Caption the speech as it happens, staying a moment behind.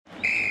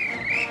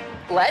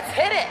Let's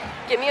hit it.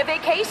 Give me a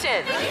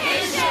vacation.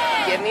 Vacation.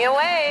 Give me a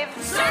wave.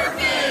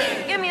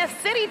 Surfing. Give me a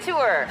city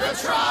tour. The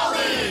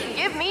trolley.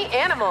 Give me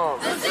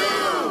animals. The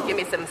zoo. Give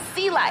me some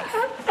sea life.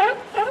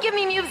 Give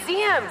me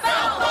museums.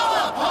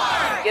 Balboa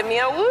Park. Give me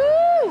a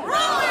woo.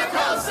 Roller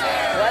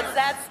coaster. What's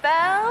that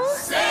spell?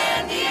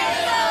 San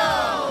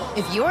Diego.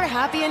 If you're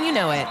happy and you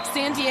know it,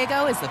 San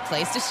Diego is the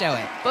place to show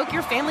it. Book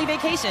your family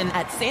vacation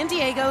at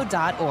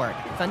sandiego.org.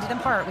 Funded in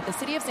part with the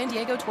City of San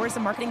Diego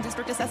Tourism Marketing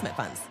District Assessment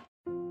Funds.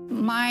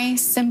 My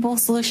simple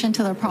solution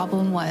to the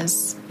problem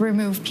was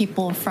remove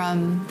people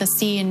from the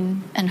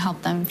scene and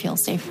help them feel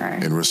safer.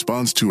 In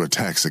response to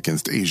attacks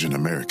against Asian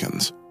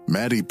Americans,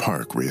 Maddie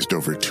Park raised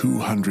over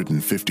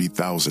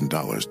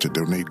 $250,000 to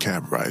donate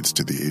cab rides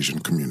to the Asian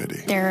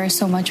community. There is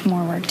so much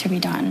more work to be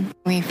done.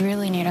 We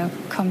really need to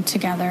come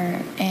together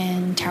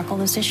and tackle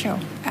this issue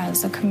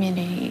as a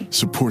community.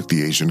 Support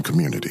the Asian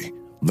community.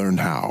 Learn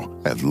how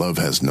at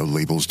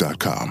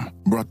lovehasnolabels.com.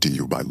 Brought to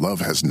you by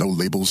Love Has No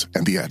Labels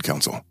and the Ad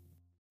Council.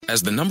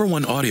 As the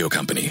 #1 audio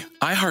company,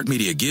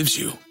 iHeartMedia gives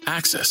you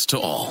access to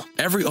all.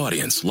 Every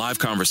audience, live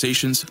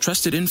conversations,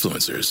 trusted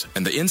influencers,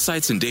 and the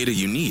insights and data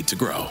you need to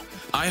grow.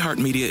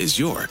 iHeartMedia is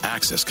your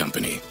access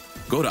company.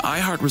 Go to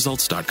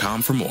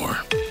iHeartResults.com for more.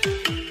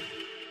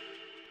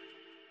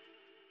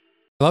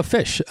 I love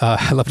fish.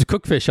 I love to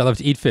cook fish. I love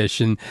to eat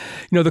fish. And,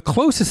 the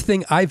closest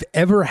thing I've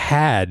ever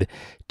had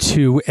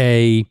to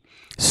a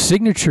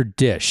signature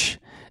dish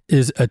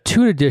is a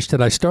tuna dish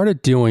that I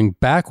started doing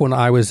back when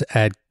I was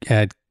at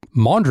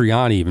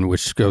Mondrian, even,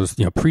 which goes,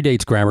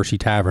 predates Gramercy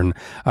Tavern.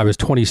 I was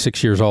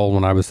 26 years old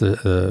when I was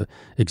the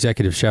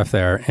executive chef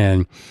there.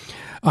 And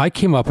I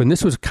came up, and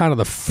this was kind of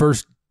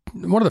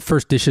one of the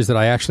first dishes that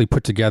I actually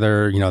put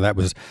together, that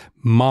was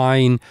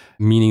mine,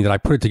 meaning that I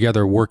put it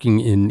together working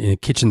in a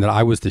kitchen that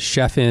I was the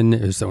chef in.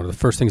 It was one of the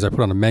first things I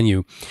put on the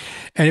menu.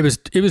 And it was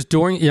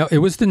during,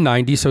 it was the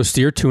 90s, so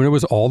steer tuna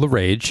was all the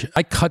rage.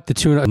 I cut the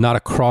tuna not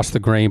across the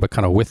grain, but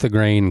kind of with the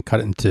grain, and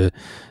cut it into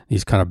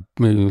these kind of,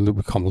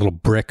 we call them little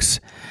bricks.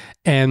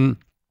 And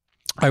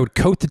I would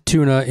coat the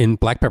tuna in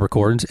black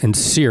peppercorns and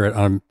sear it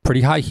on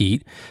pretty high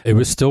heat. It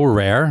was still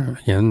rare.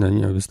 Again,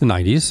 it was the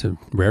 90s.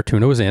 Rare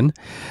tuna was in.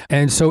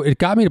 And so it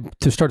got me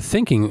to start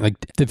thinking, like,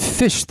 the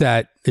fish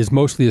that is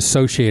mostly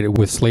associated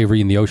with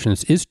slavery in the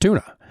oceans is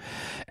tuna.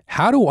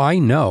 How do I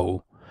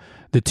know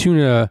the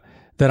tuna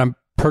that I'm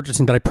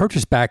purchasing, that I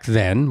purchased back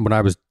then when I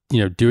was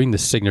doing the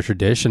signature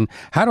dish, and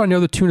how do I know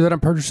the tuna that I'm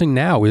purchasing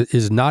now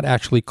is not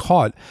actually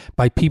caught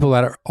by people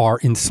that are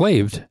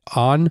enslaved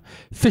on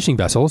fishing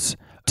vessels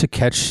to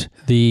catch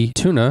the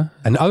tuna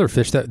and other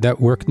fish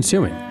that we're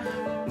consuming?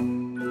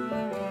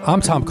 I'm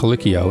Tom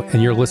Colicchio,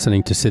 and you're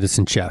listening to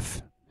Citizen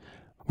Chef.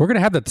 We're going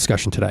to have that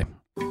discussion today.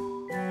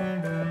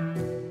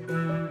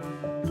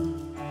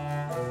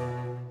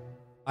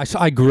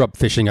 I grew up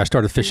fishing. I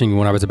started fishing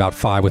when I was about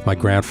 5 with my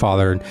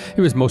grandfather, and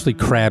it was mostly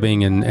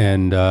crabbing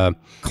and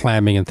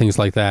clamming and things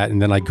like that.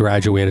 And then I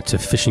graduated to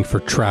fishing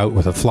for trout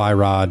with a fly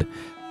rod.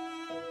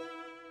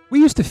 We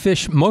used to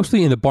fish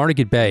mostly in the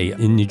Barnegat Bay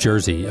in New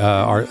Jersey.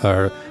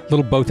 Our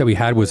little boat that we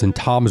had was in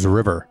Toms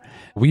River.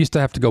 We used to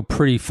have to go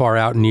pretty far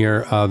out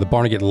near the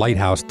Barnegat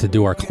Lighthouse to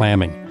do our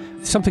clamming.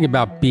 Something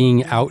about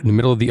being out in the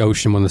middle of the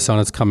ocean when the sun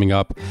is coming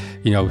up,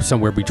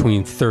 somewhere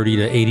between 30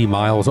 to 80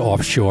 miles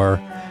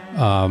offshore.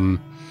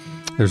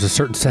 There's a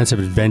certain sense of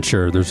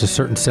adventure. There's a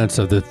certain sense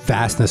of the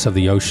vastness of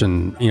the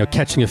ocean.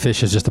 Catching a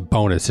fish is just a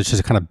bonus. It's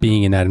just kind of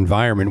being in that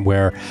environment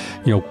where,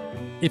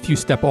 if you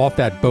step off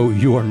that boat,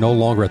 you are no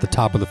longer at the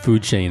top of the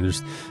food chain.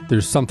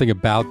 There's something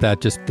about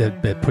that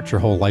that puts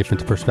your whole life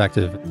into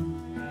perspective.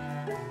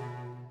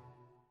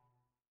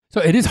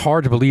 So it is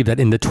hard to believe that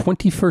in the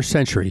 21st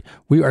century,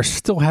 we are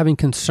still having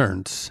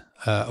concerns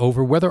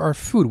over whether our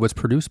food was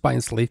produced by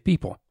enslaved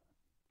people.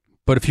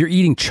 But if you're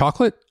eating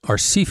chocolate or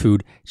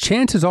seafood,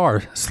 chances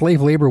are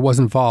slave labor was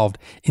involved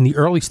in the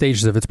early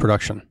stages of its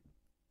production.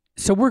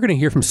 So we're going to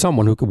hear from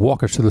someone who could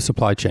walk us through the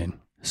supply chain.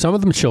 Some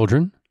of them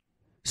children,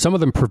 some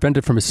of them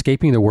prevented from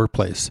escaping their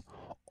workplace,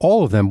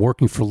 all of them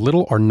working for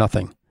little or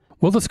nothing.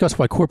 We'll discuss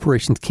why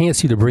corporations can't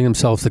seem to bring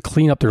themselves to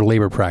clean up their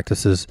labor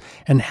practices,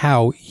 and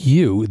how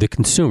you, the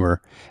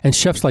consumer, and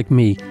chefs like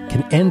me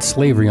can end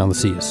slavery on the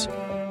seas.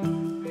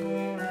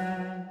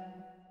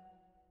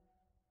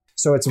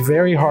 So it's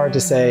very hard to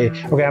say,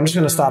 okay, I'm just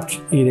going to stop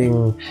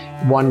eating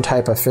one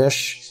type of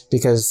fish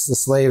because the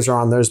slaves are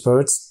on those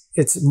boats.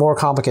 It's more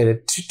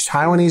complicated.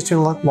 Taiwanese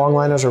tuna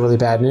longliners are really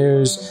bad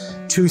news.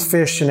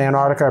 Toothfish in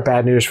Antarctica are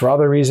bad news for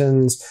other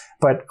reasons.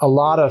 But a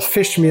lot of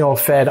fish meal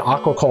fed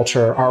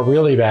aquaculture are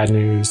really bad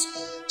news.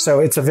 So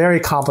it's a very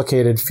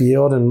complicated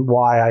field, and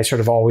why I sort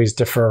of always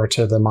defer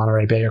to the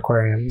Monterey Bay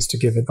Aquariums to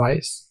give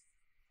advice.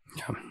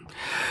 Yeah.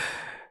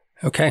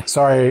 Okay.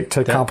 Sorry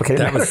to complicate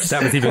that matters.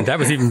 That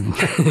was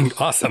even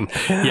awesome.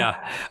 Yeah.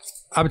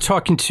 I'm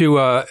talking to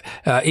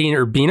Ian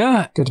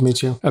Urbina. Good to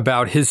meet you.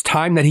 About his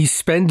time that he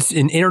spends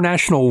in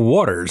international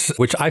waters,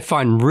 which I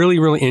find really,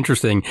 really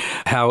interesting.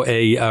 How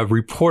a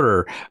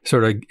reporter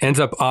sort of ends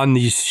up on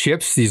these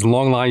ships, these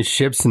long line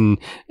ships,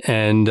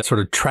 and sort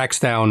of tracks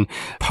down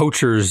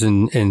poachers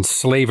and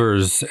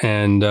slavers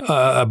and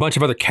a bunch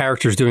of other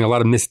characters doing a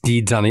lot of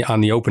misdeeds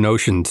on the open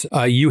oceans.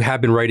 You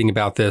have been writing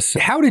about this.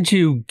 How did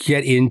you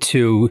get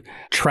into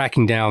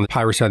tracking down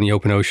piracy on the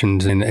open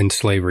oceans and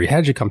slavery? How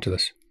did you come to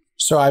this?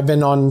 So I've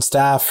been on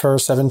staff for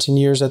 17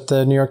 years at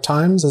the New York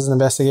Times as an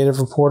investigative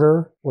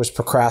reporter, was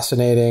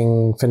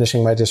procrastinating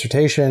finishing my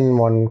dissertation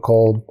one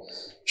cold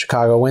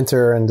Chicago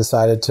winter and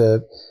decided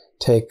to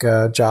take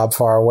a job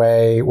far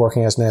away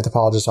working as an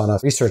anthropologist on a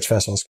research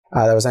vessel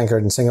that was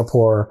anchored in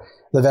Singapore.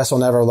 The vessel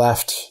never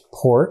left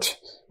port,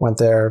 went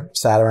there,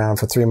 sat around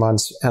for 3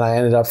 months, and I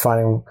ended up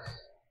finding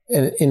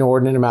an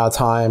inordinate amount of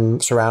time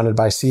surrounded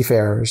by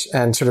seafarers.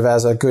 And sort of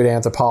as a good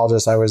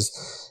anthropologist, I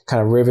was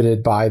kind of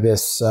riveted by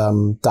this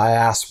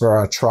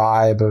diaspora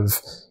tribe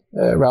of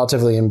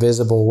relatively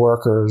invisible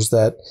workers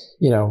that,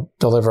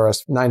 deliver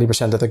us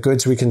 90% of the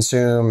goods we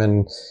consume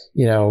and,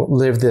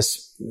 live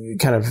this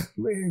kind of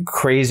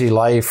crazy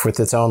life with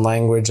its own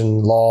language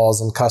and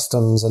laws and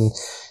customs.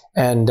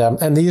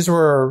 And these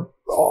were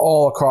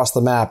all across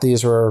the map.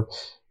 These were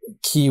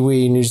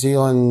Kiwi, New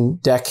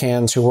Zealand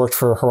deckhands who worked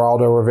for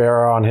Geraldo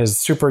Rivera on his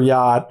super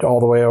yacht, all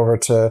the way over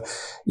to,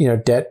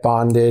 debt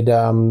bonded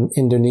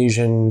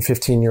Indonesian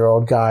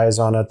 15-year-old guys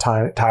on a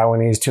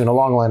Taiwanese tuna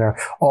longliner,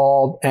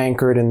 all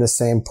anchored in the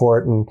same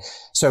port. And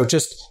so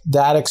just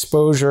that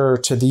exposure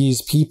to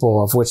these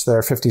people, of which there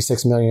are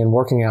 56 million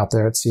working out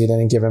there at sea at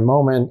any given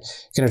moment,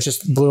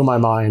 just blew my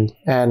mind.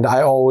 And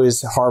I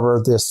always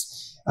harbored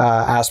this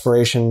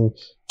aspiration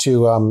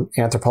to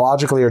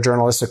anthropologically or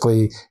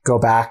journalistically go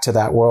back to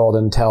that world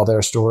and tell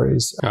their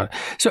stories.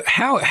 So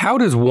how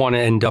does one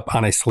end up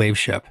on a slave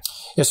ship?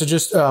 Yeah, so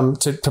just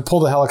to pull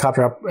the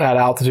helicopter up at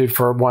altitude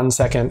for 1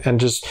 second, and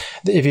just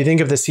if you think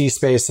of the sea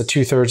space, the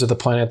 2/3 of the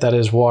planet that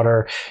is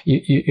water,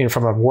 you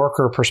from a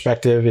worker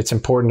perspective, it's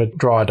important to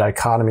draw a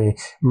dichotomy.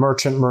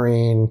 Merchant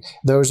marine,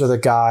 those are the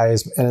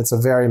guys, and it's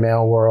a very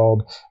male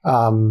world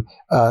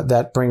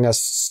that bring us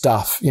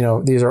stuff.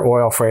 These are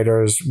oil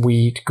freighters,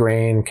 wheat,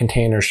 grain,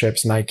 container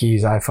ships,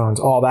 Nikes, iPhones,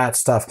 all that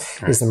stuff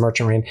is the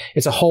merchant marine.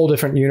 It's a whole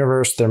different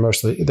universe.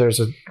 There's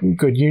a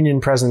good union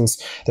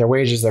presence, their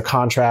wages, their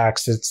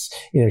contracts. It's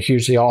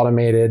hugely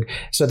automated.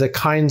 So the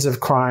kinds of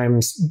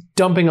crimes,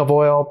 dumping of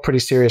oil, pretty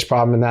serious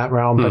problem in that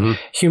realm, but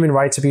human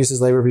rights abuses,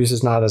 labor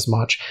abuses, not as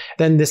much.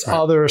 Then this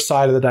other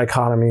side of the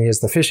dichotomy is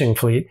the fishing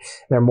fleet.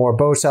 There are more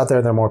boats out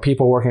there. There are more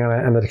people working on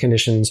it, and the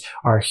conditions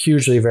are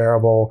hugely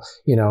variable.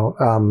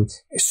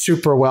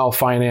 Super well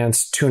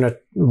financed tuna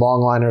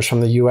longliners from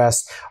the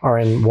U.S. are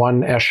in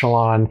one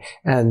echelon,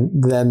 and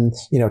then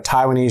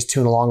Taiwanese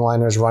tuna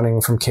longliners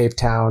running from Cape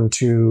Town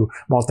to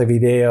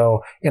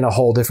Montevideo in a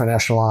whole different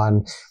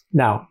echelon.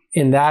 Now,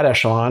 in that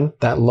echelon,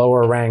 that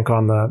lower rank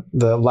on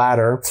the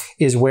ladder,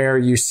 is where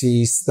you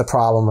see the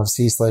problem of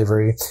sea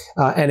slavery.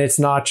 And it's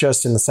not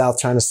just in the South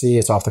China Sea.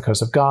 It's off the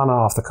coast of Ghana,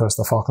 off the coast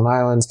of the Falkland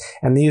Islands.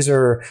 And these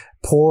are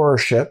poorer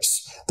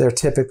ships. They're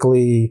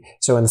typically,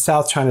 so in the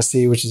South China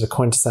Sea, which is a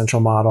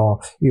quintessential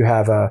model, you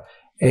have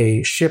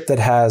a ship that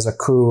has a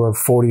crew of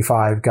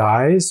 45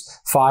 guys.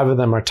 5 of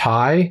them are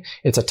Thai.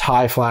 It's a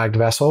Thai flagged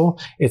vessel.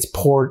 It's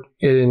port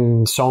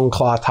in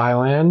Songkhla,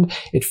 Thailand.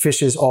 It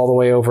fishes all the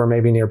way over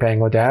maybe near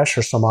Bangladesh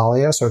or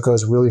Somalia. So it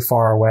goes really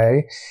far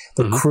away.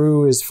 The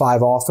crew is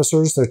 5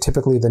 officers. They're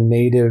typically the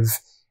native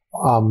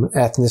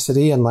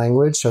ethnicity and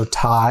language. So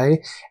Thai,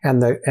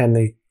 and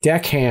the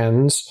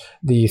deckhands,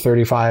 the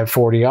 35,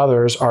 40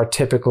 others, are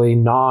typically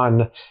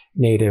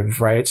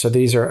non-native, right? So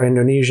these are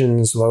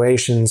Indonesians,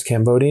 Laotians,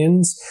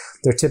 Cambodians.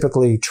 They're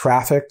typically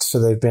trafficked, so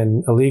they've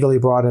been illegally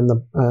brought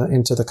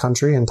into the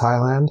country in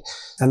Thailand.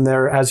 And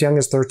they're as young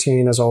as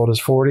 13, as old as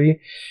 40.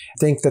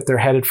 Think that they're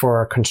headed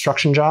for a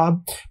construction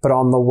job, but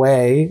on the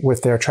way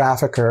with their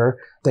trafficker,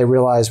 they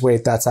realize,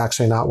 wait, that's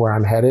actually not where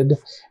I'm headed.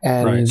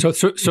 And right. So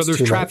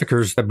there's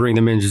traffickers that bring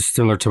them in, just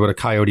similar to what a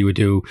coyote would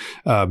do,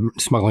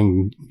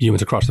 smuggling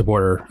humans across the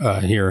border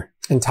here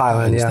in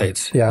Thailand, in the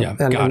States. Yeah.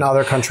 And in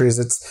other countries,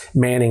 it's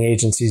manning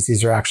agencies.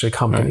 These are actually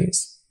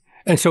companies. Right.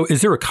 And so is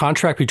there a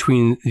contract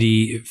between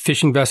the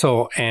fishing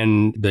vessel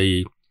and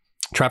the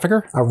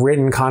trafficker? A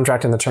written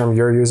contract in the term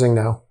you're using?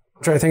 No.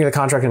 I'm trying to think of the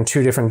contract in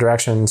 2 different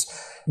directions.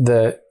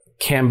 The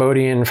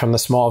Cambodian from the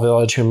small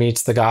village who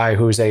meets the guy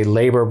who's a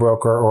labor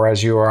broker, or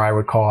as you or I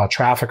would call a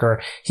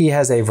trafficker, he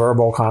has a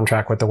verbal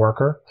contract with the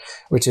worker,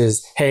 which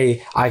is,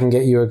 hey, I can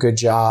get you a good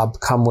job.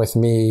 Come with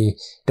me.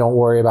 Don't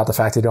worry about the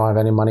fact that you don't have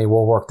any money.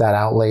 We'll work that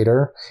out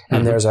later.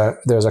 And there's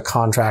a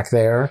contract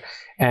there.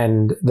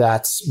 And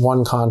that's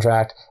one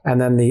contract.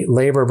 And then the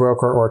labor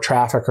broker or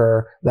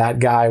trafficker, that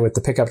guy with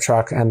the pickup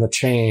truck and the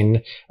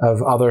chain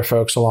of other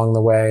folks along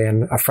the way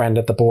and a friend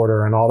at the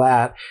border and all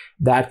that,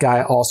 that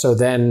guy also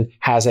then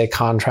has a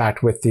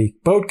contract with the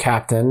boat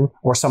captain,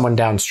 or someone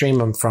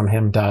downstream from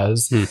him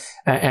does.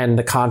 And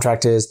the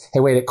contract is, hey,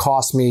 wait, it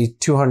costs me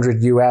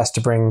 $200 US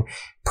to bring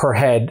per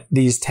head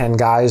these 10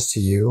 guys to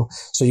you.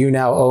 So you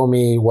now owe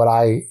me what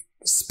I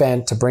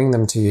spent to bring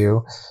them to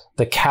you.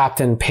 The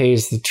captain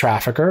pays the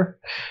trafficker.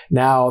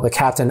 Now the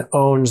captain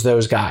owns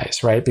those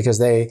guys, right? Because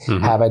they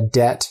have a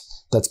debt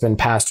that's been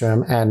passed to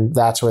him. And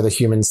that's where the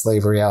human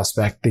slavery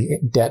aspect, the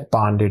debt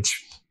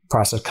bondage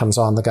process comes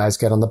on. The guys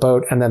get on the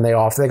boat and then they go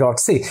off to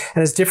sea.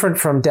 And it's different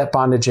from debt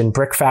bondage in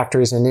brick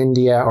factories in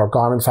India or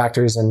garment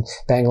factories in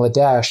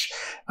Bangladesh.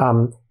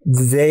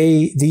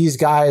 These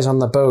guys on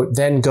the boat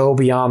then go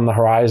beyond the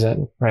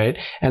horizon, right?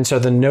 And so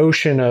the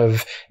notion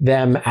of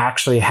them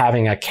actually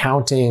having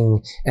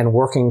accounting and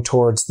working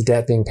towards the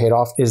debt being paid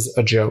off is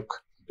a joke.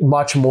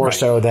 Much more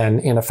so than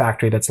in a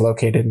factory that's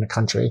located in a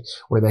country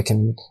where they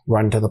can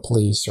run to the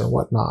police or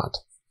whatnot.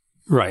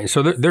 Right.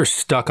 So they're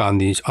stuck on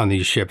these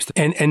ships.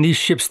 And these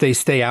ships, they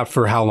stay out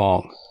for how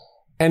long?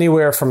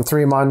 Anywhere from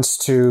 3 months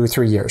to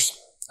 3 years.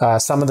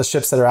 Some of the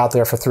ships that are out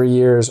there for 3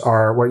 years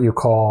are what you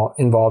call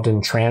involved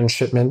in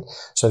transshipment.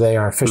 So they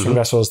are fishing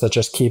vessels that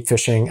just keep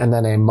fishing. And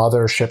then a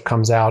mother ship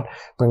comes out,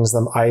 brings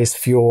them ice,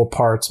 fuel,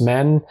 parts,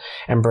 men,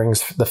 and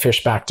brings the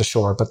fish back to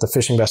shore. But the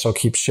fishing vessel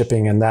keeps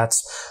shipping. And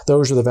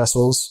those are the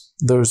vessels.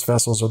 Those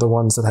vessels are the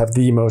ones that have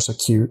the most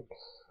acute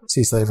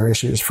sea slavery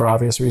issues for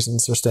obvious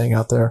reasons. They're staying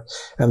out there.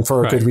 And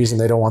for a good reason,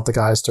 they don't want the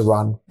guys to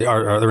run.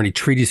 Are there any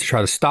treaties to try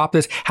to stop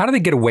this? How do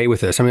they get away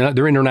with this? I mean,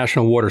 they're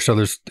international water, so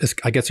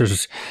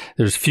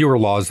there's fewer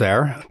laws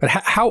there. But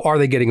how are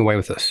they getting away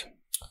with this?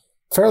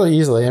 Fairly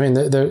easily. I mean,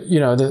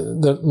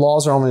 the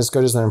laws are only as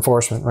good as their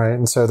enforcement, right?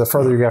 And so the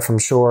further you get from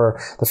shore,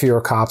 the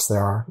fewer cops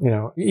there are.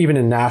 Even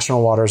in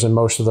national waters in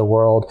most of the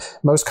world,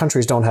 most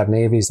countries don't have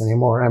navies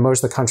anymore. And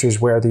most of the countries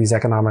where these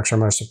economics are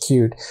most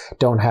acute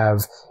don't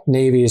have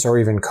navies or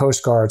even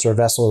coast guards or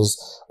vessels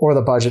or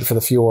the budget for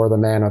the fuel or the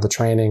men or the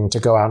training to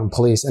go out and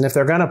police. And if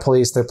they're going to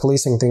police, they're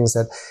policing things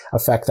that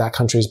affect that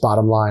country's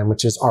bottom line,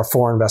 which is our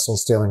foreign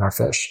vessels stealing our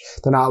fish.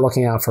 They're not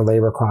looking out for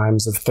labor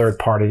crimes of third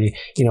party,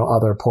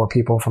 other poor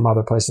people from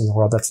other places in the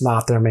world. That's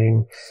not their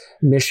main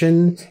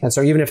mission. And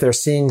so even if they're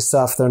seeing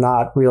stuff, they don't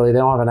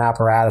have an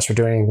apparatus for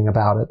doing anything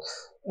about it.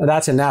 And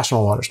that's in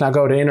national waters. Now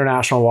go to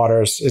international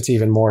waters, it's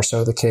even more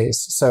so the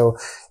case. So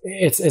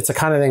it's a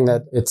kind of thing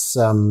that it's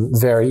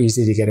very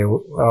easy to get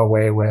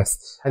away with.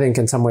 I think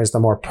in some ways the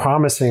more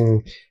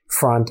promising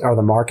front are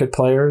the market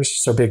players,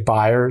 so big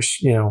buyers,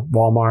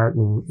 Walmart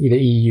and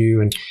the EU,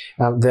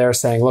 and they're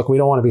saying, look, we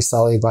don't want to be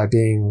sullied by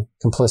being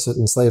complicit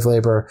in slave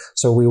labor,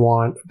 so we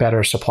want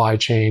better supply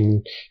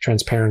chain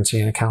transparency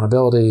and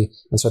accountability.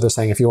 And so they're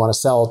saying, if you want to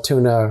sell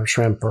tuna or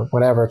shrimp or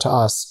whatever to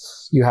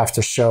us, you have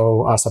to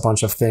show us a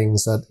bunch of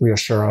things that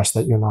reassure us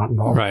that you're not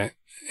involved. Right.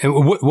 And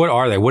what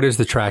are they? What is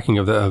the tracking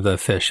of the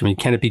fish? I mean,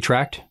 can it be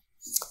tracked?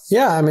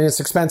 Yeah, I mean, it's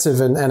expensive,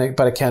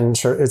 but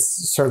it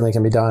certainly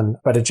can be done.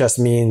 But it just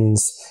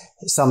means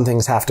some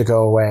things have to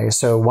go away.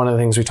 So one of the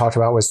things we talked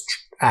about was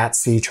at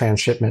sea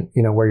transshipment,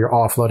 where you're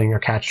offloading your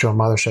catch to a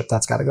mothership.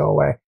 That's got to go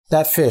away.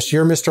 That fish,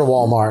 you're Mr.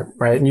 Walmart,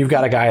 right? And you've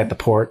got a guy at the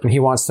port, and he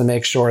wants to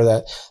make sure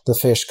that the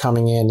fish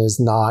coming in is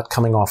not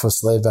coming off of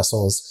slave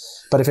vessels.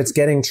 But if it's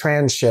getting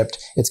transhipped,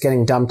 it's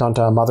getting dumped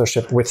onto a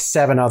mothership with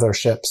 7 other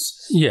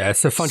ships. Yeah,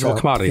 it's a fungible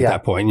commodity at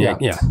that point. Yeah,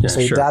 so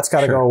sure, that's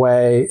got to go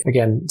away.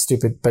 Again,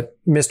 stupid, but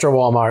Mr.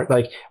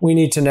 Walmart, we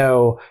need to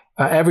know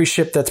every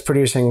ship that's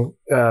producing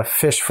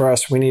fish for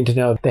us, we need to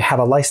know they have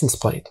a license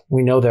plate.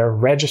 We know their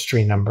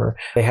registry number.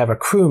 They have a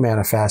crew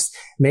manifest.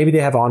 Maybe they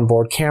have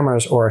onboard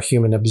cameras or a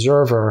human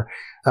observer.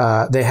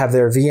 They have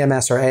their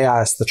VMS or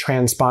AIS, the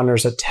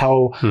transponders that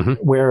tell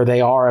where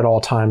they are at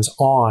all times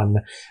on.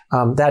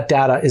 That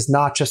data is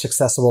not just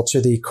accessible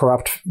to the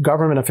corrupt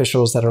government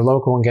officials that are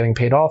local and getting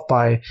paid off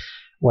by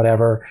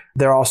whatever.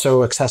 They're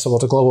also accessible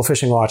to Global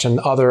Fishing Watch and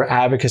other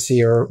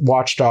advocacy or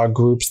watchdog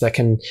groups that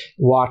can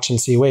watch and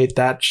see, wait,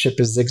 that ship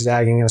is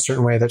zigzagging in a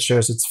certain way that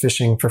shows it's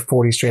fishing for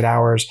 40 straight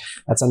hours.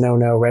 That's a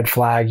no-no, red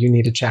flag. You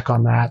need to check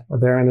on that. Or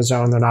they're in a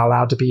zone they're not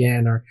allowed to be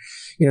in. Or,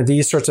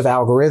 these sorts of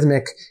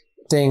algorithmic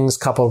things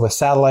coupled with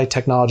satellite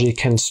technology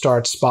can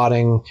start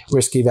spotting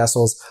risky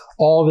vessels.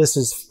 All this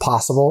is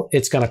possible.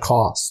 It's going to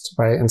cost,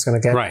 right? And it's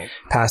going to get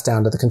passed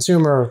down to the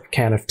consumer. A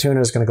can of tuna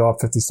is going to go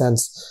up 50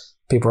 cents.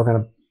 People are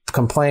going to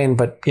complain,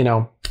 but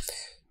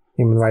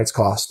human rights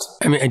cost.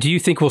 I mean, do you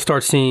think we'll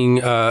start seeing,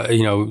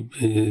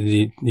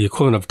 the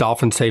equivalent of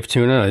dolphin safe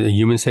tuna, a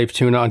human safe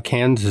tuna on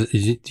cans?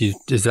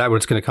 Is that what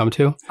it's going to come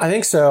to? I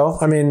think so.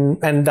 I mean,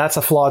 and that's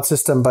a flawed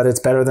system, but it's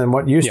better than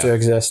what used to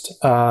exist.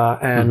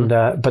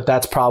 But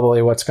that's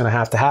probably what's going to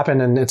have to happen.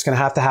 And it's going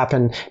to have to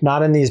happen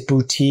not in these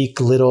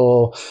boutique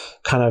little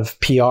kind of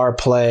PR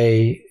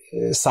play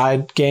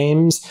side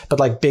games, but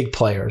like big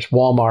players,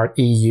 Walmart,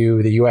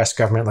 EU, the US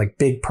government, like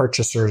big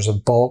purchasers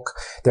of bulk,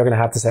 they're going to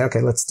have to say,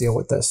 okay, let's deal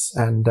with this.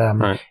 And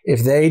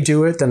if they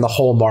do it, then the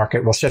whole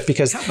market will shift.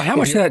 Because how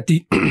much of that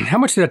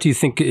do you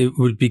think it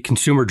would be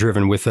consumer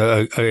driven with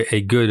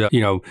a good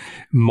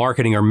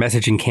marketing or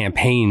messaging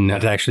campaign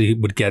that actually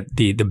would get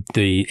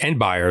the end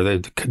buyer,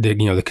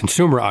 the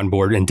consumer on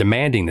board and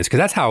demanding this? Because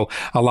that's how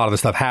a lot of the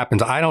stuff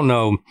happens. I don't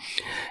know,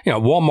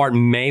 Walmart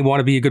may want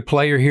to be a good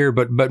player here,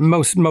 but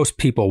most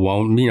people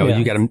people won't.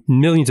 You got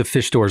millions of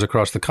fish stores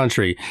across the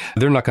country.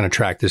 They're not going to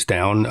track this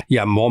down.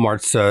 Yeah,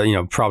 Walmart's,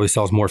 probably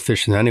sells more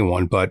fish than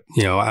anyone. But,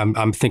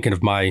 I'm thinking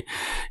of I'm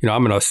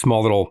in a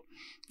small little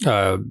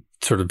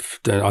sort of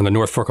on the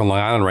North Fork on Long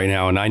Island right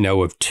now, and I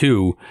know of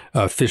 2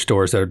 fish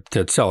stores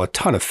that sell a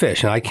ton of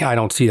fish, and I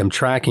don't see them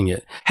tracking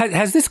it.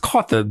 Has this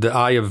caught the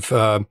eye of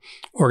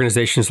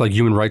organizations like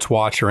Human Rights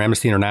Watch or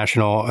Amnesty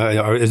International?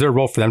 Is there a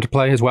role for them to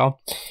play as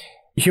well?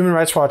 Human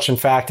Rights Watch, in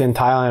fact, in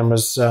Thailand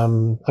was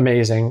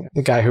amazing.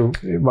 The guy who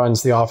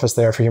runs the office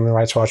there for Human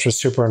Rights Watch was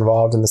super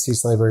involved in the sea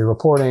slavery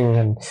reporting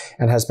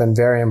and has been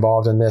very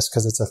involved in this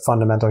because it's a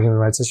fundamental human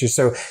rights issue.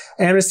 So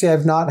Amnesty,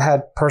 I've not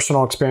had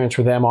personal experience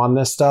with them on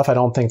this stuff. I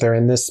don't think they're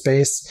in this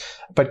space.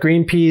 But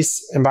Greenpeace,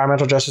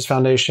 Environmental Justice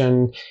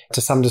Foundation, to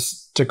some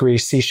degree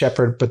Sea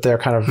Shepherd, but they're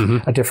kind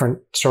of a different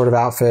sort of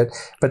outfit.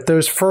 But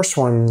those first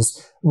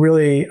ones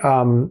really...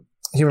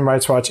 Human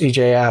Rights Watch,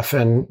 EJF,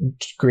 and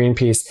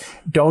Greenpeace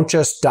don't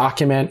just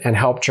document and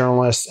help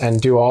journalists and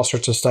do all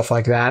sorts of stuff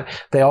like that.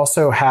 They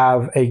also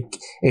have a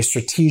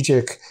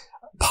strategic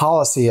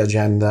policy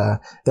agenda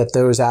that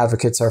those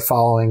advocates are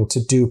following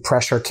to do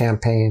pressure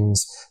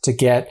campaigns to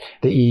get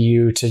the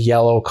EU to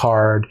yellow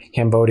card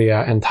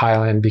Cambodia and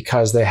Thailand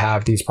because they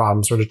have these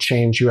problems, or to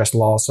change US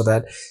law so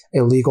that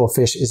illegal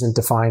fish isn't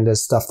defined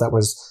as stuff that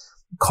was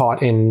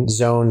caught in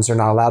zones they're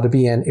not allowed to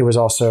be in. It was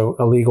also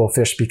illegal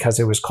fish because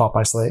it was caught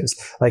by slaves.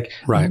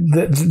 Right.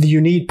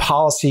 You need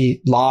policy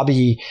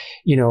lobby,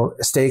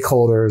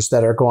 stakeholders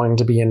that are going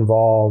to be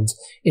involved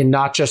in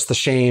not just the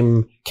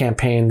shame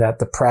campaign that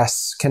the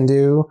press can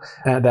do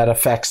that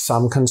affects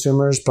some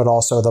consumers, but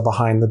also the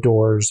behind the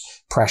doors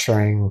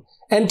pressuring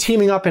and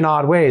teaming up in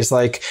odd ways.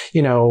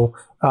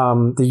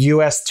 The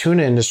U.S.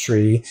 tuna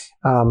industry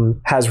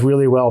has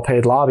really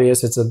well-paid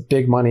lobbyists. It's a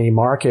big money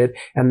market,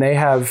 and they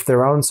have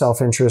their own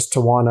self-interest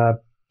to want to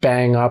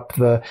bang up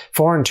the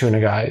foreign tuna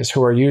guys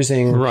who are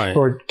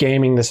who are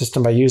gaming the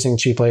system by using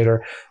cheap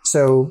labor.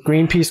 So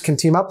Greenpeace can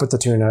team up with the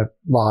tuna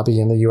lobby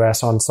in the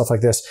U.S. on stuff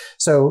like this.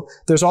 So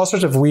there's all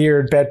sorts of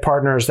weird bed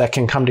partners that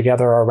can come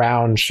together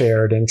around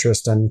shared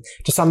interest, and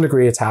to some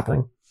degree, it's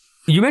happening.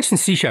 You mentioned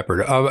Sea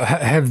Shepherd.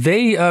 Have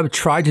they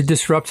tried to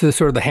disrupt the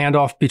sort of the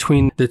handoff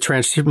between the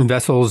transshipment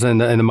vessels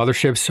and the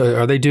motherships?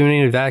 Are they doing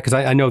any of that? Because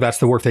I know that's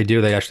the work they do.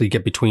 They actually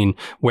get between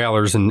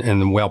whalers and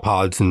the whale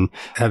pods. And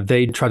have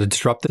they tried to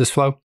disrupt this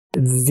flow?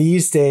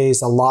 These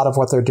days, a lot of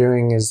what they're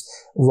doing is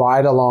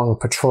ride along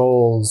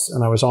patrols.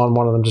 And I was on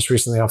one of them just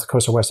recently off the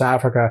coast of West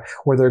Africa,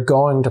 where they're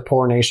going to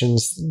poor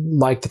nations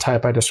like the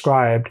type I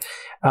described,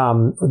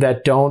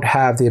 that don't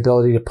have the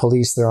ability to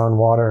police their own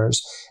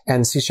waters.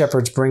 And Sea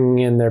Shepherd's bringing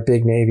in their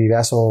big Navy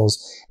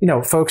vessels.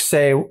 Folks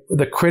say,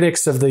 the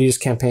critics of these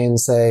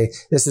campaigns say,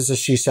 this is a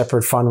Sea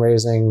Shepherd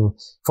fundraising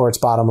for its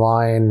bottom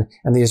line.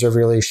 And these are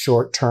really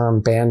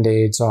short-term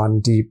band-aids on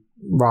deep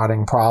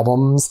rotting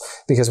problems,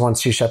 because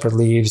once Sea Shepherd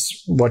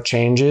leaves, what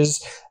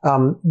changes?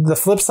 The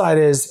flip side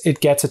is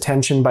it gets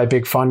attention by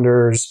big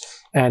funders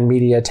and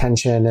media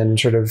attention, and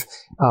sort of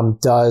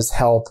does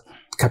help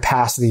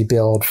capacity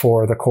build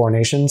for the core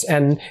nations.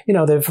 And,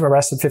 they've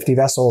arrested 50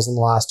 vessels in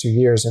the last 2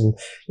 years in,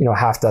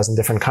 half dozen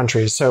different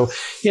countries. So,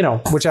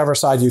 whichever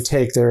side you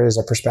take, there is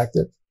a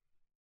perspective.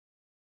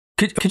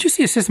 Could you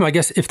see a system, I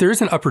guess, if there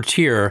is an upper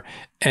tier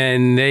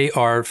and they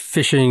are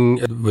fishing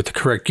with the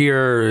correct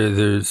gear,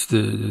 there's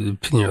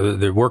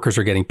the workers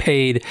are getting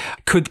paid,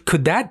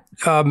 could that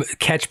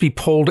catch be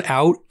pulled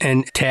out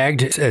and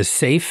tagged as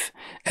safe?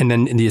 And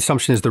then the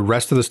assumption is the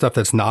rest of the stuff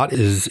that's not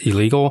is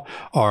illegal,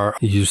 or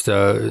used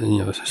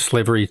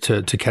slavery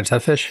to catch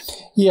that fish?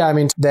 Yeah,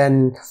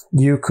 then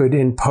you could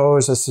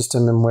impose a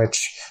system in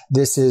which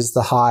this is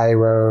the high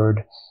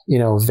road,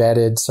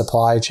 vetted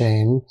supply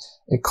chain.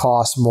 It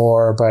costs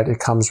more, but it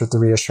comes with the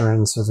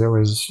reassurance of it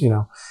was,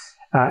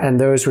 and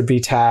those would be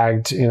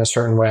tagged in a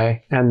certain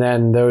way. And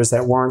then those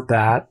that weren't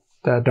that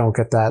don't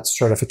get that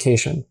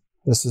certification.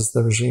 This is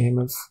the regime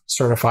of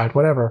certified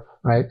whatever,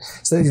 right?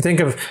 So you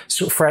think of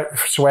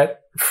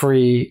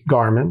sweat-free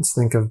garments,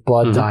 think of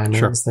blood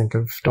diamonds, think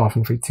of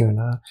dolphin-free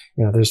tuna.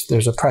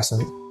 There's a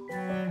precedent.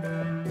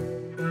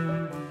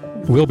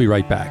 We'll be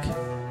right back.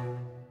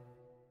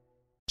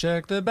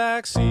 Check the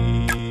back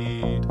seat.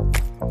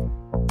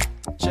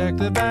 Check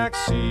the back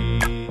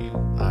seat.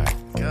 All right,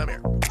 come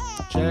here.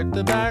 Check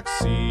the back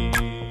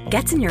seat.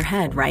 Gets in your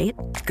head, right?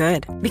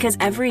 Good. Because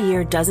every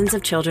year, dozens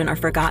of children are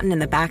forgotten in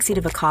the backseat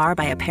of a car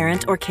by a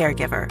parent or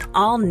caregiver.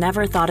 All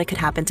never thought it could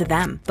happen to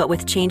them. But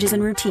with changes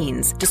in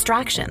routines,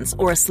 distractions,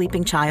 or a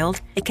sleeping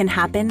child, it can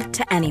happen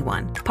to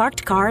anyone.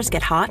 Parked cars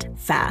get hot,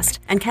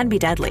 fast, and can be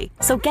deadly.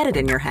 So get it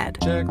in your head.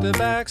 Check the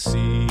back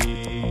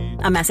seat.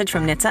 A message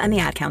from NHTSA and the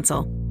Ad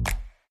Council.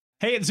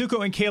 Hey, it's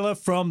Zuko and Kayla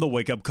from The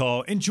Wake Up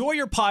Call. Enjoy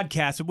your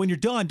podcast, but when you're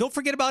done, don't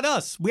forget about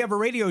us. We have a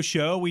radio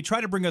show. We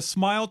try to bring a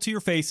smile to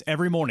your face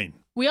every morning.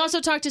 We also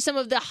talk to some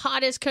of the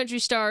hottest country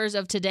stars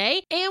of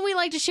today, and we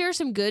like to share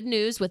some good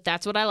news with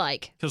That's What I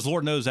Like. Because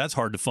Lord knows that's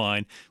hard to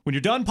find. When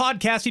you're done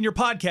podcasting your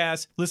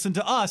podcast, listen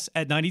to us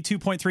at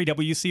 92.3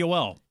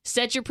 WCOL.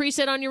 Set your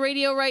preset on your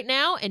radio right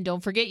now, and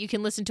don't forget you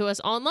can listen to us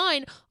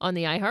online on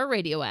the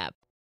iHeartRadio app.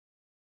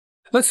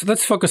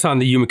 Let's focus on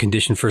the human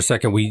condition for a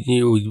second.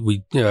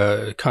 We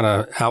kind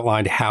of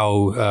outlined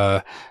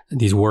how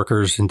these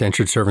workers,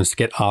 indentured servants,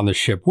 get on the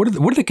ship. What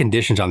are the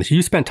conditions on this?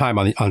 You spent time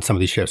on some of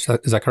these ships.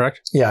 Is that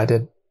correct? Yeah, I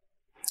did.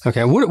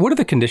 Okay. What are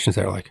the conditions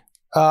there like?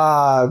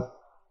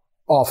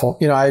 Awful.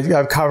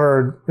 I've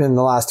covered in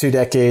the last 2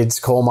 decades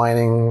coal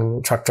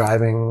mining, truck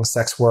driving,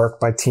 sex work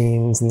by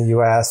teens in the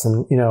U.S.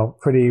 and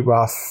pretty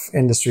rough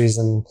industries.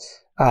 And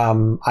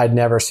I'd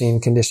never seen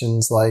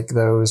conditions like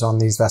those on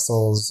these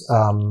vessels.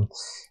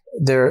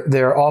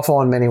 They're awful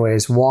in many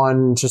ways.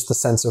 One, just the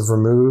sense of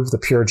remove, the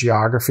pure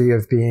geography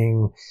of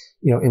being,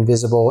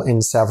 invisible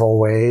in several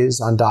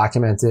ways,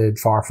 undocumented,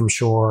 far from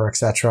shore,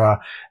 etc.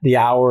 The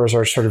hours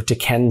are sort of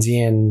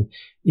Dickensian,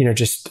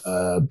 just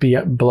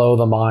below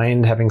the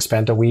mind, having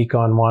spent a week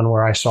on one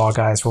where I saw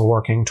guys were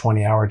working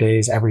 20-hour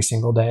days every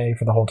single day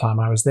for the whole time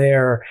I was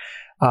there.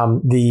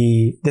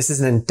 This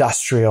is an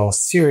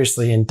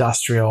seriously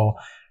industrial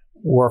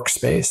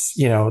workspace,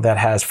 that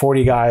has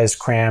 40 guys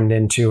crammed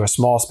into a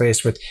small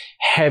space with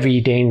heavy,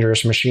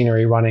 dangerous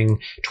machinery running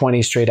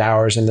 20 straight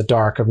hours in the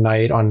dark of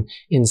night on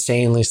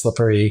insanely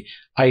slippery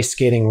ice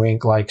skating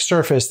rink like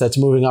surface that's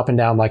moving up and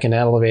down like an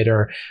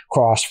elevator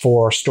across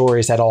 4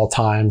 stories at all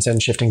times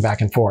and shifting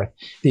back and forth.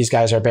 These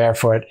guys are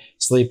barefoot,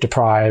 sleep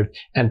deprived,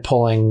 and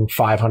pulling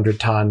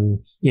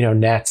 500-ton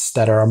nets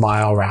that are a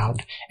mile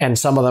round. And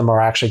some of them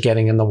are actually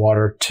getting in the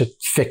water to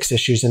fix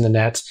issues in the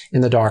nets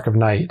in the dark of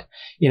night.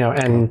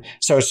 And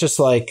so it's just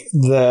like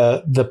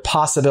the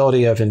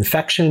possibility of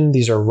infection.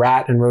 These are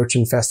rat and roach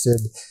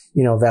infested,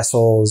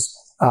 vessels.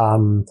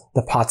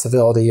 The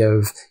possibility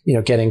of,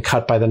 getting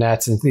cut by the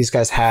nets, and these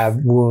guys have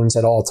wounds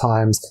at all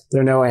times.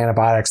 There are no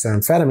antibiotics. There are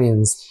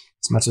amphetamines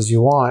as much as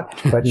you want,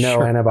 but no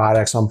sure.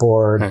 antibiotics on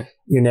board. Right.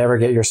 You never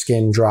get your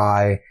skin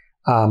dry.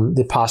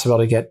 The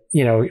possibility to get,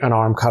 an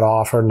arm cut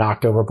off or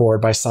knocked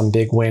overboard by some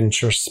big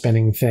winch or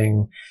spinning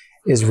thing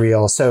is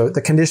real. So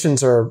the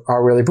conditions are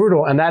really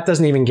brutal. And that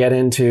doesn't even get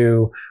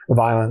into the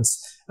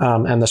violence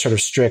and the sort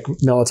of strict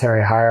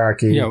military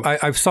hierarchy.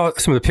 I saw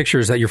some of the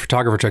pictures that your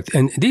photographer took,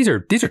 and these are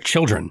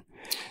children.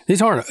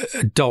 These aren't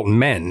adult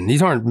men.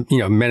 These aren't,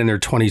 men in their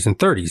 20s and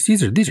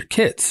 30s. These are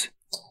kids.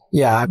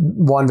 Yeah.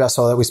 One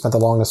vessel that we spent the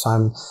longest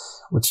time,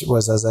 which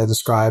was, as I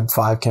described,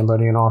 5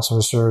 Cambodian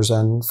officers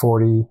and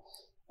 40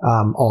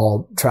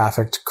 all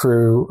trafficked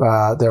crew.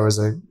 There was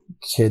a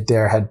kid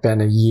there, had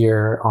been a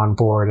year on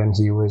board, and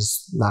he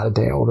was not a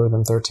day older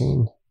than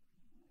 13.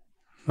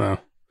 Wow.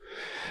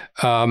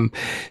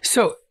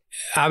 So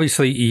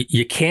obviously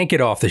you can't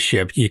get off the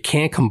ship. You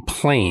can't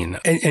complain.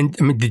 And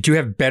I mean, did you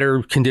have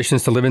better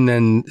conditions to live in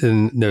than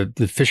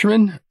the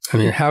fishermen? I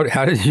mean, how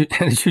did you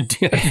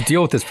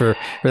deal with this for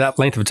that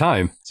length of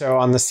time? So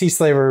on the sea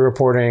slavery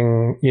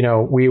reporting,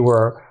 we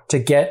were, to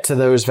get to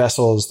those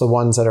vessels, the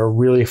ones that are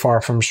really far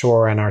from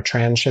shore and are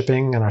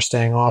transshipping and are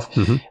staying off,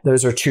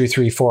 those are 200,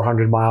 300,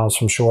 400 miles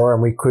from shore,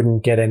 and we couldn't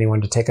get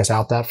anyone to take us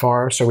out that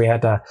far. So we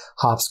had to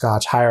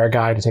hopscotch, hire a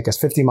guy to take us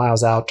 50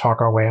 miles out,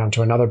 talk our way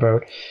onto another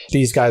boat.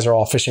 These guys are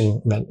all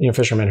fishermen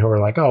who are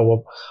like, oh,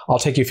 well, I'll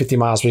take you 50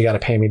 miles, but you got to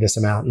pay me this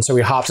amount. And so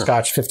we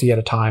hopscotch 50 at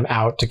a time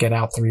out to get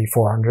out 300,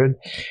 400.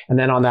 And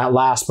then on that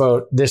last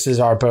boat, this is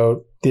our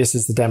boat. This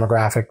is the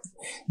demographic.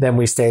 Then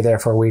we stay there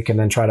for a week and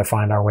then try to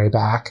find our way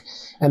back.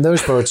 And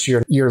those boats,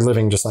 you're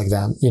living just like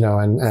them,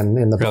 and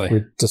in the book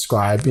we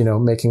describe,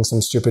 making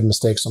some stupid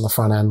mistakes on the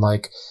front end.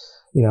 Like,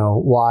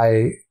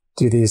 why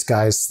do these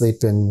guys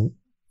sleep in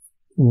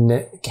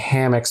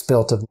hammocks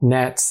built of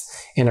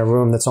nets in a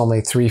room that's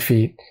only 3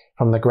 feet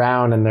from the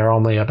ground and they're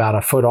only about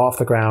a foot off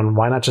the ground?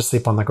 Why not just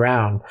sleep on the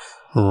ground?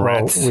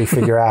 Rats. Well, we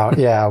figure out,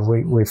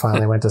 we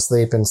finally went to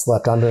sleep and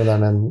slept under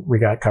them, and we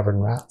got covered in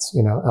rats.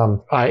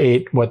 I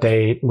ate what they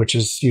ate, which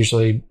is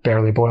usually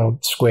barely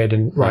boiled squid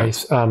and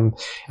rice. And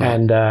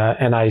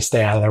I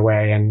stay out of their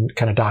way and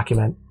kind of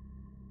document.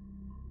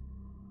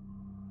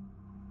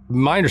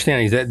 My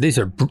understanding is that these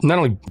are not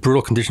only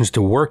brutal conditions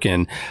to work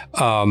in,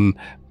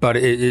 but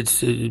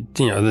it's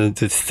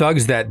the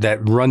thugs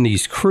that run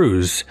these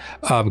crews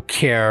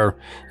care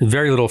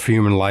very little for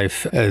human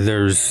life.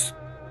 There's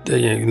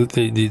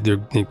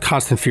the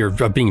constant fear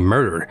of being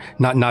murdered,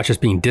 not just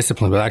being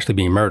disciplined, but actually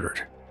being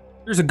murdered.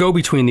 There's a go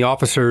between the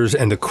officers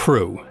and the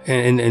crew,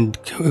 and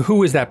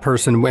who is that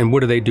person, and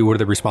what do they do? What are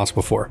they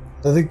responsible for?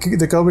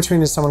 The go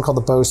between is someone called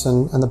the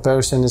bosun, and the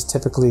bosun is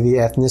typically the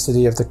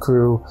ethnicity of the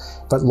crew,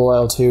 but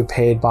loyal to,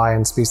 paid by,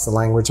 and speaks the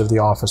language of the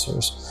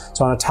officers.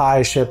 So on a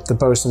Thai ship, the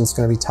bosun's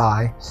going to be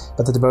Thai,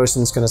 but the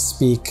bosun's going to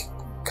speak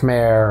Khmer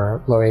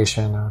or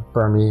Laotian or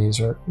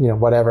Burmese or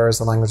whatever is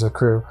the language of the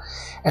crew,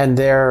 and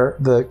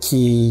the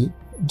key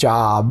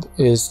job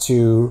is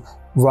to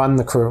run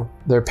the crew.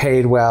 They're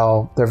paid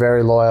well, they're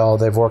very loyal,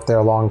 they've worked there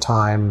a long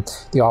time,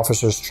 the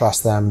officers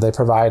trust them, they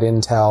provide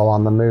intel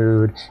on the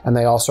mood, and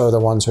they also are the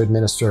ones who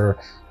administer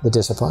the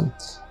discipline.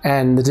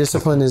 And the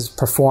discipline is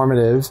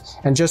performative.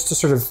 And just to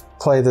sort of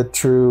play the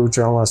true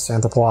journalist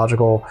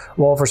anthropological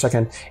role for a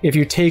second, if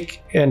you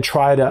take and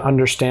try to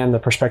understand the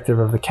perspective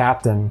of the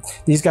captain,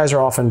 these guys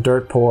are often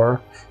dirt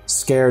poor,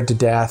 scared to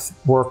death,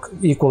 work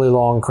equally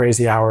long,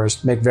 crazy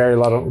hours, make very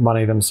little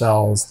money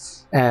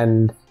themselves,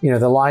 And,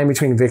 the line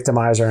between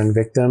victimizer and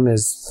victim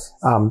is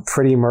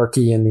pretty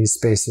murky in these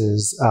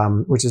spaces,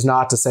 which is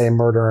not to say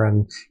murder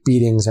and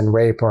beatings and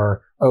rape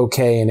are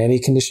okay in any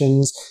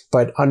conditions,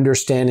 but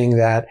understanding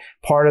that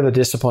part of the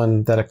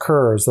discipline that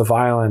occurs, the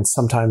violence,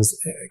 sometimes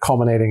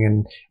culminating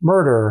in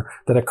murder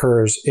that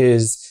occurs,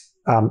 is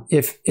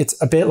if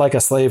it's a bit like a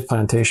slave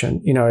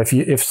plantation.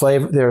 If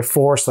there are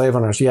 4 slave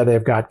owners,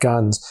 they've got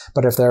guns,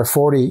 but if there are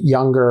 40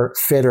 younger,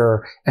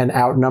 fitter, and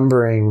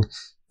outnumbering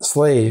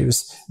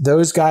slaves,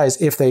 those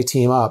guys, if they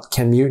team up,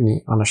 can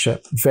mutiny on a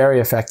ship very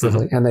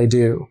effectively, and they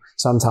do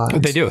sometimes.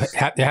 They do.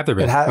 They have their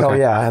bit. Oh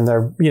yeah, and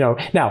they're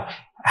now.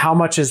 How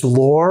much is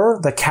lore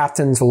that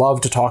captains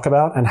love to talk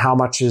about, and how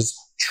much is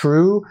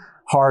true?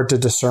 Hard to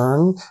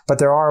discern, but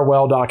there are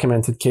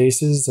well-documented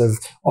cases of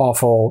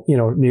awful,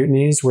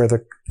 mutinies where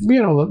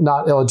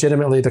not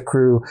illegitimately the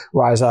crew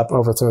rise up,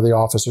 overthrow the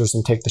officers,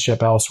 and take the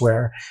ship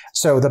elsewhere.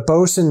 So the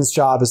bosun's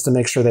job is to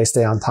make sure they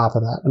stay on top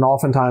of that. And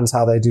oftentimes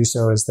how they do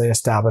so is they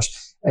establish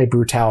a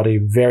brutality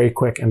very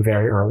quick and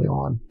very early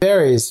on.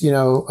 Varies,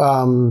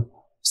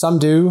 some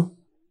do.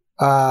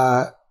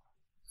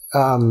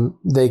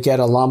 They get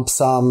a lump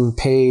sum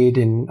paid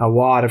in a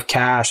wad of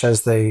cash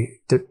as they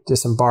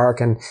disembark.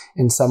 And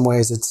in some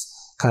ways it's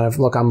kind of,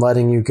 look, I'm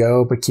letting you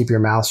go, but keep your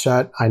mouth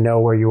shut. I know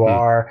where you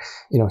are.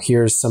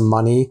 Here's some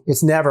money.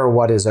 It's never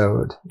what is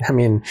owed. I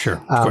mean, sure.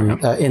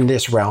 In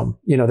this realm,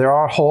 there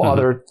are whole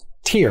other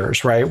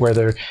tiers, right?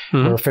 Where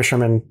where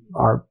fishermen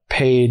are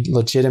paid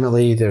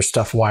legitimately, there's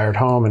stuff wired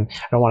home, and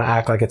I don't want to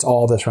act like it's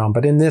all this realm,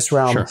 but in this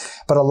realm,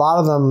 but a lot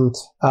of them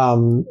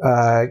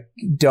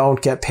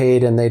don't get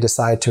paid and they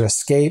decide to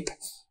escape,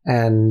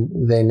 and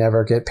they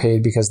never get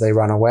paid because they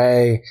run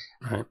away.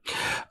 Right.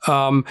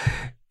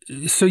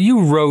 So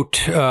you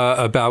wrote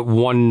about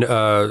one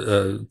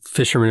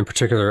fisherman in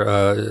particular,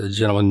 a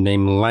gentleman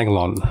named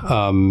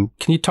Langlong.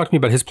 Can you talk to me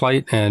about his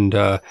plight? And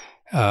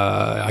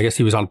I guess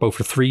he was on a boat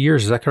for 3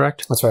 years. Is that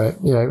correct? That's right.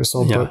 Yeah, he was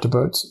sold boat to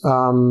boat.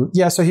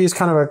 So he's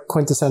kind of a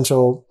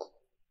quintessential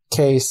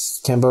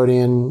case.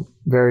 Cambodian,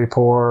 very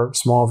poor,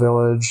 small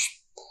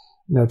village,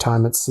 no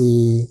time at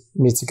sea.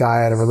 Meets a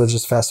guy at a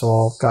religious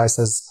festival. Guy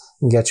says,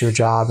 "Can get you a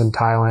job in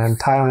Thailand."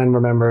 Thailand,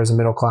 remember, is a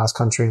middle-class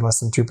country, less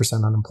than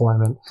 2%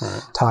 unemployment.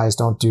 Right. Thais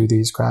don't do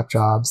these crap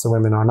jobs. The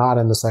women are not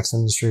in the sex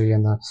industry,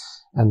 and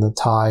the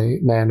Thai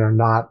men are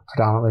not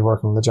predominantly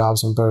working the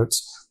jobs on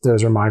boats.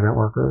 Those are migrant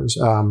workers,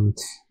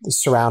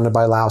 surrounded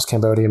by Laos,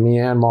 Cambodia,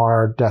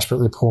 Myanmar,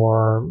 desperately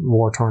poor,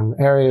 war-torn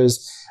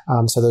areas.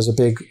 So there's a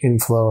big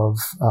inflow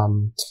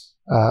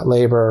of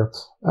labor.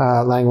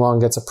 Langlong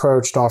gets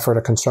approached, offered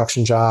a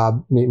construction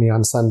job. Meet me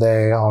on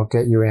Sunday. I'll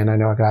get you in. I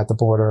know a guy at the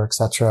border,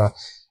 etc.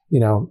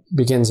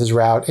 Begins his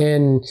route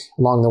in.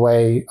 Along the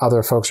way,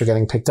 other folks are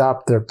getting picked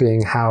up. They're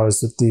being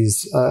housed at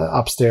these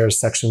upstairs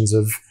sections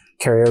of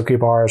karaoke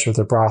bars or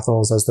their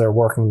brothels as they're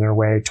working their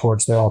way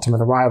towards their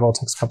ultimate arrival. It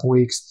takes a couple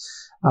weeks.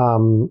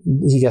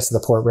 He gets to the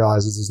port,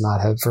 realizes he's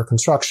not headed for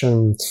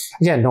construction.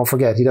 Again, don't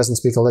forget, he doesn't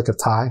speak a lick of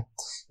Thai.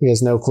 He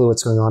has no clue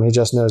what's going on. He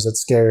just knows that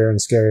scarier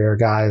and scarier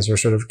guys are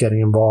sort of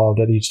getting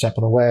involved at each step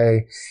of the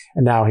way.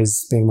 And now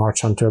he's being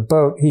marched onto a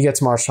boat. He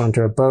gets marched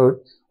onto a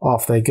boat.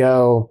 Off they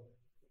go.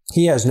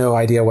 He has no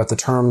idea what the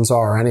terms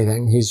are or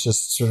anything. He's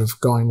just sort of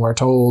going where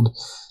told.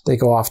 They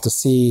go off to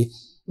sea.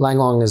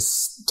 Langlong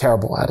is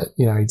terrible at it.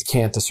 He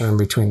can't discern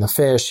between the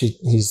fish.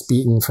 He's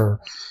beaten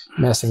for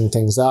messing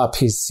things up.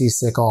 He's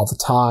seasick all the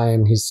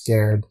time. He's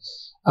scared.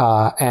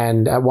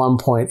 And at one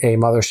point, a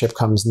mothership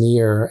comes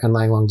near and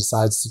Langlong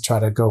decides to try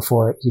to go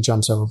for it. He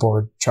jumps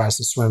overboard, tries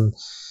to swim.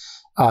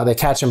 They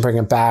catch him, bring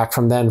him back.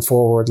 From then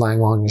forward,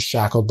 Langlong is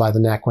shackled by the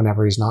neck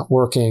whenever he's not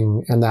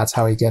working. And that's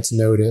how he gets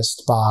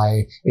noticed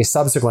by a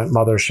subsequent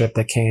mothership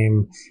that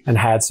came and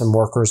had some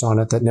workers on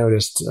it that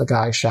noticed a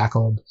guy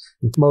shackled.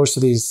 Most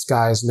of these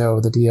guys know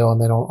the deal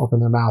and they don't open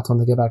their mouth when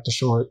they get back to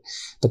shore.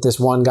 But this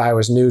one guy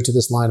was new to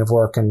this line of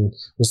work and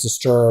was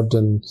disturbed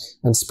and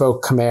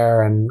spoke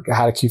Khmer and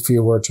had a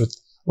few words with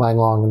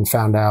Langlong and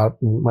found out.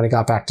 And when he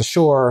got back to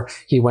shore,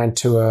 he went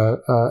to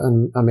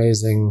an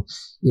amazing,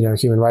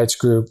 human rights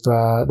group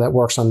that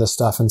works on this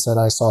stuff and said,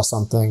 "I saw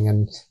something."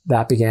 And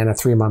that began a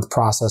 3-month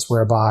process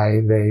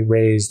whereby they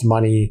raised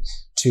money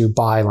to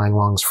buy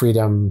Langlong's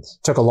freedom.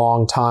 Took a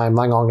long time.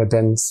 Langlong had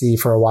been at sea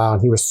for a while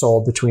and he was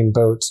sold between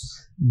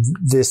boats.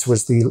 This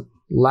was the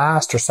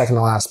last or second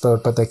to last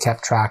boat, but they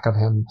kept track of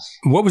him.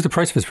 What was the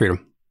price of his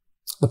freedom?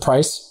 The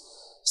price?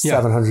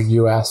 $700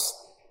 US.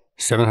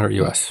 $700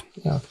 US.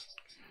 Yeah.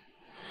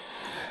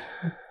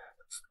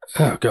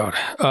 Oh God.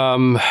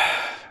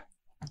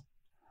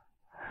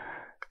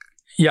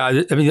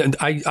 Yeah. I mean,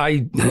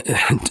 I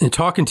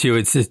talking to you,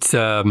 it's as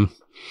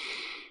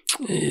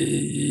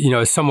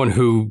someone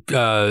who,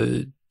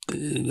 a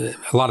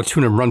lot of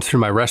tuna runs through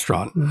my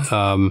restaurant.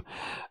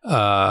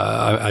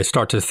 I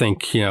start to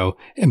think,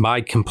 am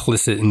I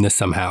complicit in this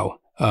somehow?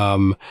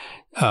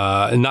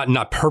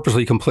 Not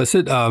purposely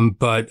complicit,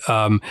 but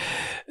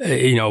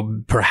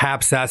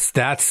perhaps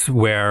that's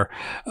where,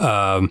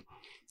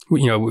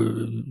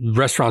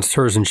 restaurants,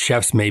 tours, and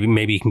chefs,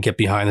 maybe you can get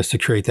behind this to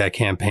create that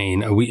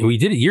campaign. We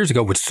did it years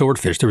ago with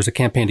swordfish. There was a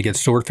campaign to get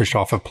swordfish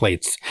off of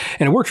plates,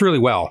 and it worked really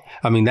well.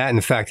 I mean, that and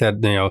the fact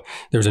that, there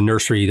was a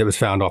nursery that was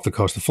found off the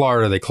coast of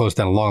Florida. They closed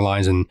down long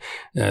lines, and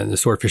the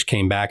swordfish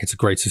came back. It's a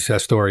great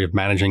success story of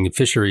managing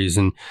fisheries.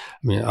 And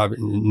I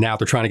mean, now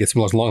they're trying to get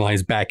some of those long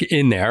lines back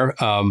in there.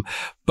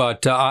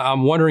 But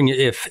I'm wondering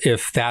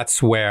if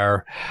that's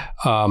where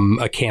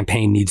a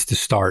campaign needs to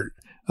start.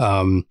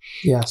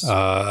 Yes.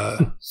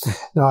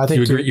 No, I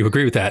think you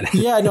agree with that.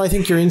 Yeah, no, I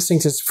think your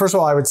instinct is, first of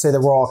all, I would say that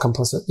we're all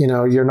complicit.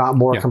 You're not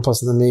more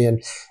complicit than me,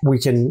 and we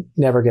can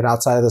never get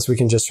outside of this. We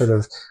can just sort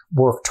of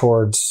work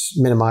towards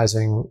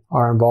minimizing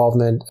our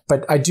involvement.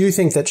 But I do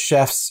think that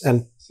chefs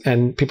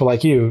and people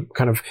like you,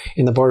 kind of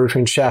in the border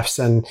between chefs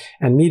and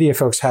media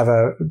folks, have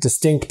a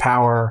distinct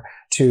power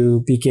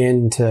to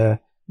begin to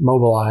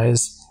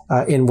mobilize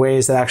in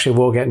ways that actually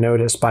will get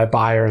noticed by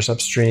buyers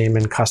upstream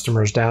and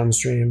customers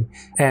downstream.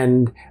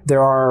 And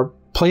there are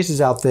places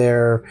out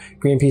there.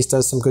 Greenpeace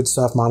does some good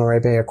stuff. Monterey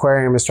Bay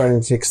Aquarium is starting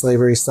to take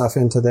slavery stuff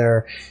into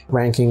their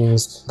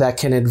rankings that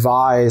can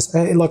advise,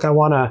 hey, look, I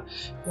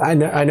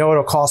know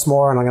it'll cost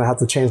more and I'm going to have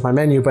to change my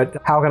menu, but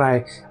how can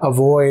I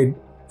avoid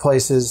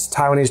places,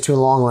 Taiwanese tuna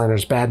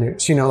longliners, bad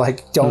news,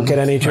 don't get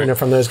any tuna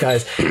from those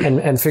guys,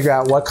 and figure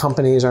out what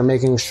companies are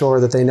making sure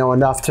that they know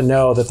enough to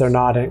know that they're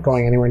not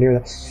going anywhere near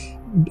that.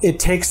 It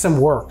takes some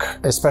work,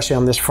 especially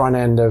on this front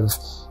end of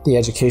the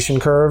education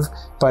curve,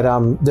 but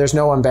there's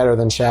no one better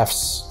than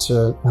chefs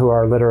who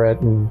are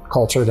literate and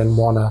cultured and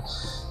want to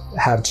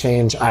have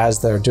change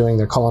as they're doing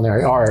their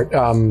culinary art.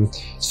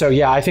 So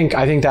yeah, I think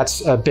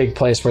that's a big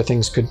place where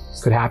things could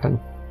happen.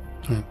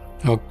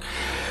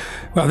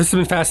 Well, this has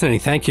been fascinating.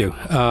 Thank you.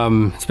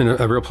 It's been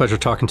a real pleasure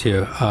talking to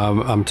you.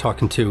 I'm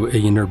talking to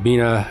Ian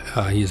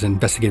Urbina. He's an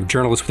investigative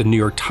journalist with the New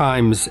York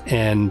Times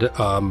and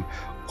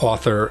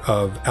author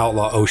of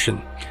Outlaw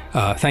Ocean.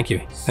 Thank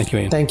you. Thank you,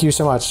 Ian. Thank you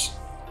so much.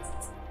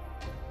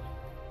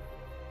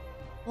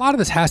 A lot of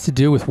this has to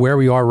do with where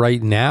we are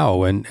right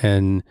now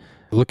and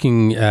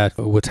looking at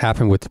what's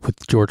happened with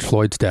George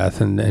Floyd's death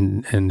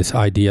and this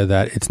idea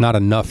that it's not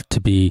enough to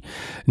be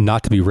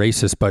not to be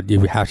racist, but you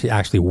have to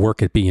actually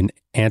work at being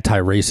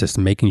anti-racist,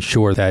 making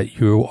sure that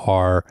you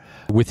are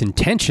with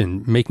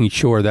intention, making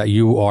sure that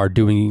you are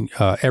doing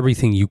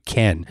everything you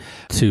can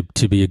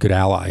to be a good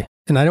ally.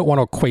 And I don't want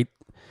to equate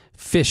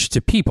fish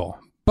to people,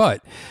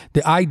 but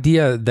the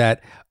idea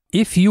that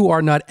if you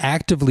are not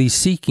actively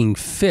seeking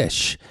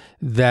fish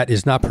that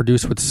is not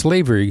produced with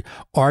slavery,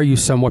 are you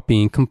somewhat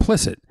being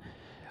complicit?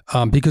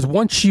 Because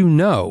once you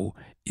know,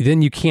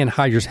 then you can't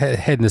hide your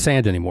head in the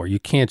sand anymore. You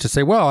can't just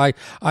say, well,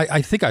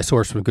 I think I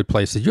sourced from good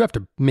places. You have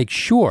to make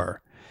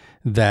sure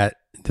that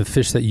the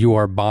fish that you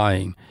are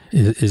buying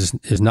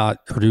is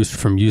not produced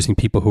from using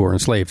people who are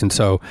enslaved. And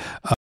so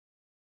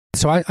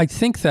I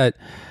think that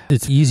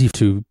it's easy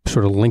to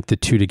sort of link the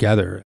two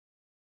together.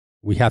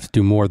 We have to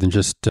do more than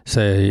just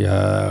say,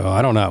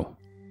 I don't know.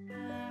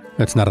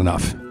 That's not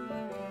enough.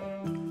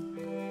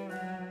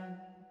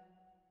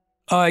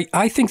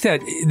 I think that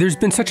there's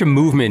been such a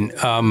movement,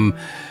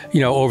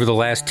 over the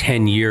last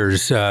 10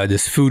 years,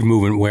 this food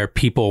movement where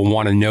people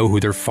want to know who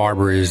their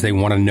farmer is. They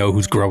want to know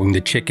who's growing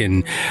the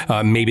chicken.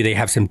 Maybe they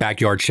have some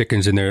backyard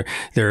chickens and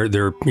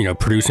they're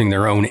producing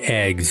their own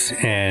eggs.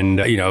 And,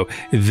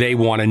 they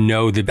want to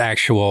know the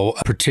actual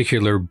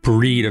particular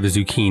breed of a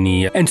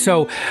zucchini. And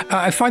so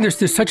I find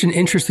there's such an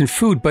interest in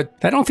food, but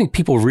I don't think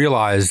people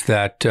realize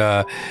that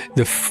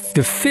the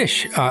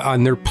fish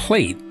on their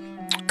plate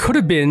could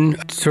have been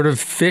sort of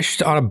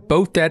fished on a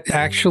boat that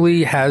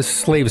actually has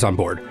slaves on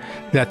board,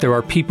 that there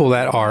are people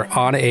that are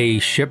on a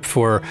ship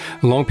for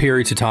long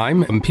periods of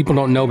time and people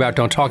don't know about,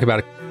 don't talk about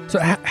it. So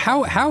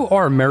how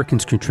are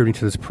Americans contributing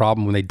to this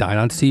problem when they dine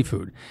on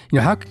seafood?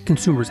 How can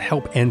consumers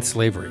help end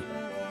slavery?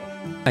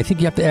 I think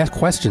you have to ask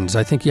questions.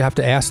 I think you have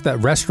to ask that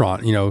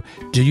restaurant,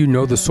 do you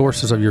know the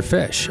sources of your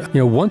fish?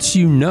 Once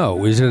you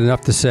know, is it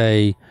enough to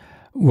say,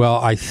 well,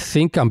 I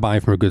think I'm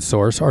buying from a good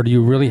source, or do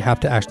you really have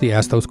to actually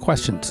ask those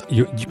questions?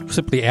 You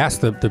simply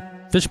ask the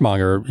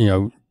fishmonger,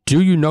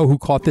 do you know who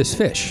caught this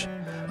fish?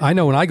 I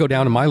know when I go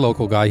down to my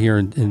local guy here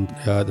in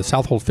the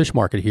Southold Fish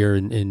Market here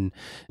in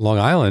Long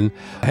Island,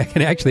 I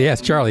can actually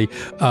ask Charlie,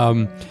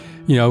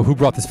 who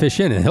brought this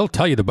fish in, and he'll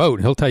tell you the boat.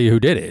 He'll tell you who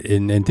did it,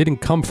 and didn't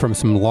come from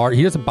some large.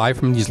 He doesn't buy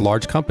from these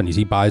large companies.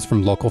 He buys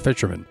from local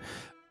fishermen.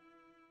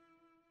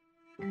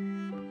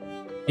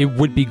 It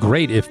would be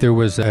great if there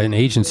was an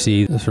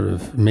agency sort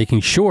of making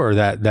sure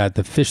that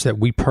the fish that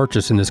we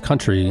purchase in this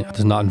country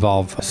does not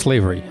involve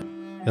slavery.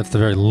 That's the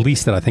very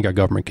least that I think our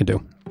government can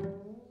do.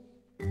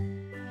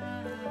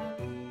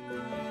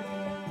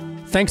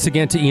 Thanks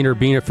again to Ian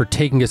Urbina for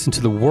taking us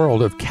into the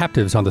world of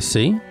captives on the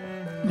sea.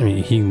 I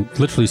mean, he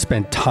literally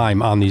spent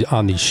time on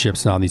these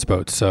ships and on these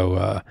boats,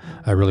 so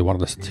I really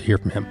wanted us to hear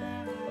from him.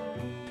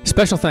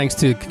 Special thanks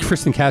to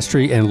Kristen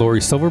Castry and Lori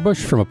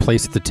Silverbush from A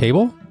Place at the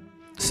Table.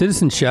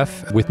 Citizen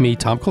Chef, with me,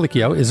 Tom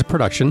Colicchio, is a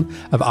production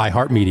of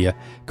iHeartMedia.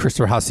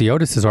 Christopher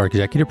Hasiotis is our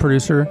executive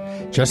producer.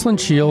 Jesselyn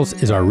Shields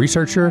is our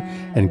researcher.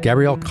 And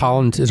Gabrielle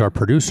Collins is our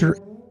producer.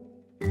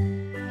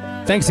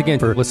 Thanks again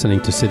for listening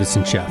to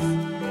Citizen Chef.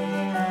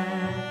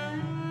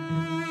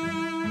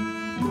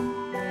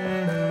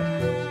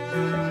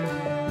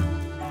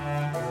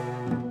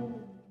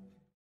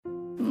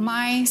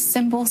 My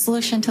simple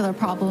solution to the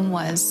problem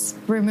was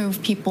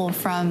remove people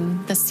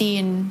from the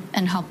scene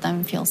and help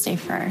them feel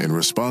safer. In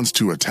response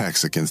to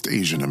attacks against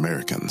Asian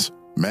Americans,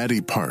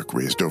 Maddie Park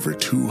raised over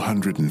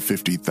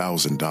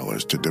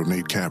 $250,000 to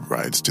donate cab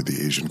rides to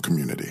the Asian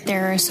community.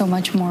 There is so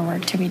much more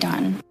work to be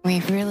done.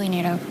 We really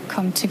need to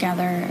come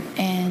together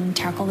and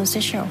tackle this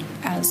issue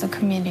as a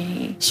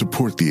community.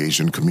 Support the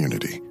Asian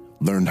community.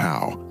 Learn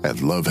how at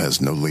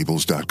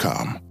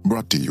lovehasnolabels.com.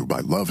 Brought to you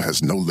by Love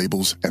Has No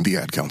Labels and the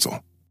Ad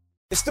Council.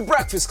 It's The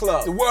Breakfast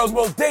Club, the world's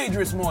most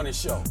dangerous morning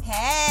show.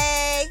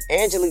 Hey!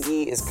 Angela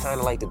Yee is kind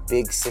of like the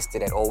big sister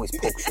that always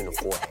pokes you in the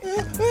forehead.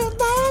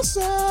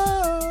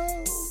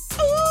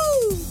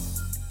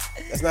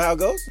 That's not how it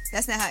goes?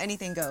 That's not how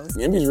anything goes.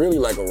 Yemi's really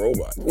like a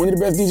robot. One of the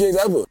best DJs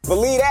ever.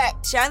 Believe that.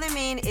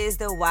 Charlamagne is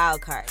the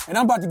wild card. And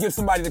I'm about to give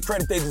somebody the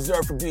credit they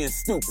deserve for being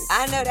stupid.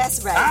 I know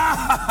that's right.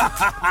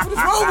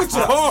 What is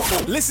wrong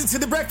with you? Listen to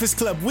The Breakfast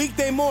Club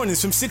weekday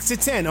mornings from 6 to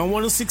 10 on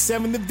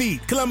 106.7 The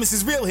Beat,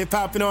 Columbus's real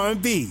hip-hop and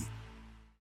R&B.